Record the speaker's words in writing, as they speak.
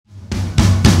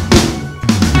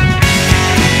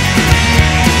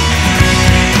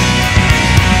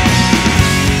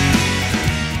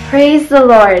Praise the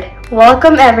Lord!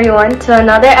 Welcome everyone to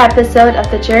another episode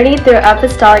of the Journey Through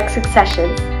Apostolic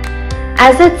Successions.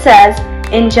 As it says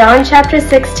in John chapter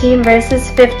 16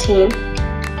 verses 15,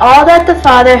 "All that the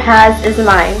Father has is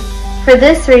mine. For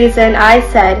this reason I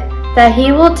said that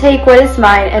he will take what is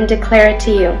mine and declare it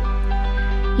to you."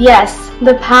 Yes,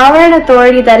 the power and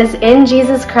authority that is in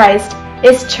Jesus Christ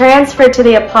is transferred to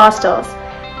the apostles.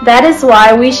 That is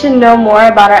why we should know more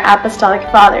about our apostolic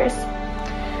fathers.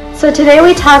 So today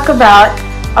we talk about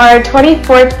our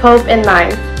 24th Pope in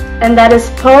line, and that is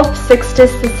Pope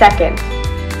Sixtus II.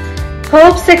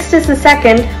 Pope Sixtus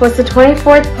II was the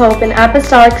 24th Pope in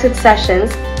Apostolic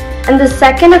Successions and the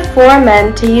second of 4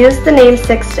 men to use the name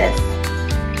Sixtus.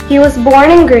 He was born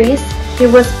in Greece. He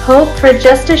was Pope for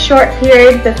just a short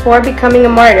period before becoming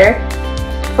a martyr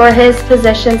for his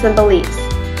positions and beliefs.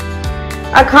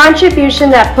 A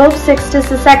contribution that Pope Sixtus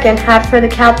II had for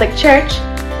the Catholic Church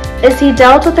is he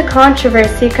dealt with the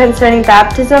controversy concerning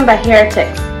baptism by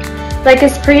heretics. Like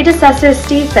his predecessor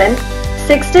Stephen,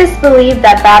 Sixtus believed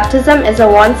that baptism is a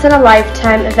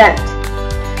once-in-a-lifetime event.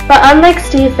 But unlike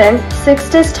Stephen,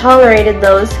 Sixtus tolerated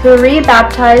those who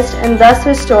rebaptized and thus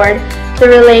restored the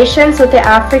relations with the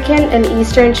African and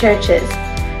Eastern churches,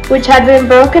 which had been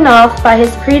broken off by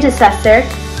his predecessor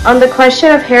on the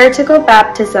question of heretical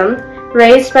baptism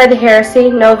raised by the heresy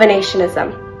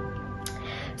Novatianism.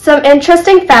 Some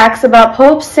interesting facts about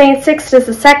Pope St. Sixtus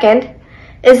II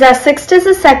is that Sixtus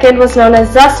II was known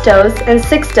as 𝐸𝑠tos and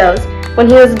𝐶𝑖𝑥tos when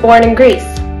he was born in Greece.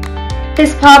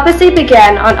 His papacy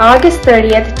began on August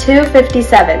 30th,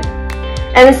 257,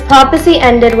 and his papacy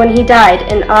ended when he died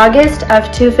in August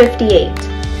of 258.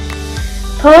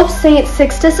 Pope St.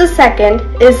 Sixtus II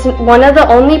is one of the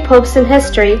only popes in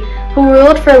history who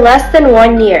ruled for less than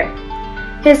 1 year.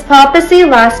 His papacy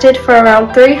lasted for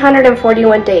around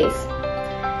 341 days.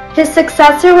 His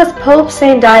successor was Pope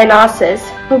St. Dionysius,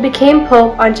 who became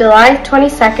Pope on July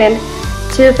 22nd,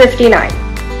 259.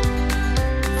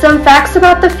 Some facts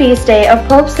about the feast day of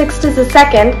Pope Sixtus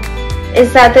II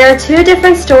is that there are 2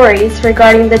 different stories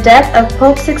regarding the death of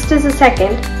Pope Sixtus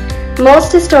II.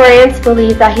 Most historians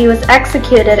believe that he was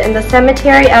executed in the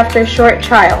cemetery after a short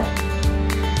trial.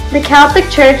 The Catholic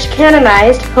Church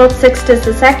canonized Pope Sixtus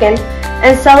II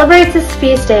and celebrates his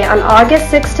feast day on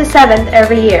August 6th to 7th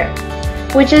every year,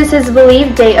 which is his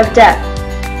believed date of death.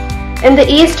 In the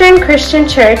Eastern Christian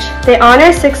Church, they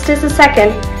honor Sixtus II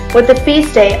with the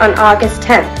feast day on August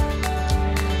 10th.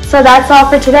 So that's all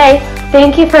for today.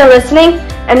 Thank you for listening,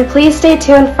 and please stay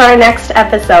tuned for our next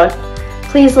episode.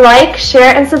 Please like,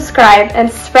 share, and subscribe, and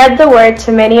spread the word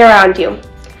to many around you.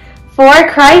 For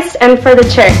Christ and for the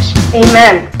Church.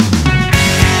 Amen.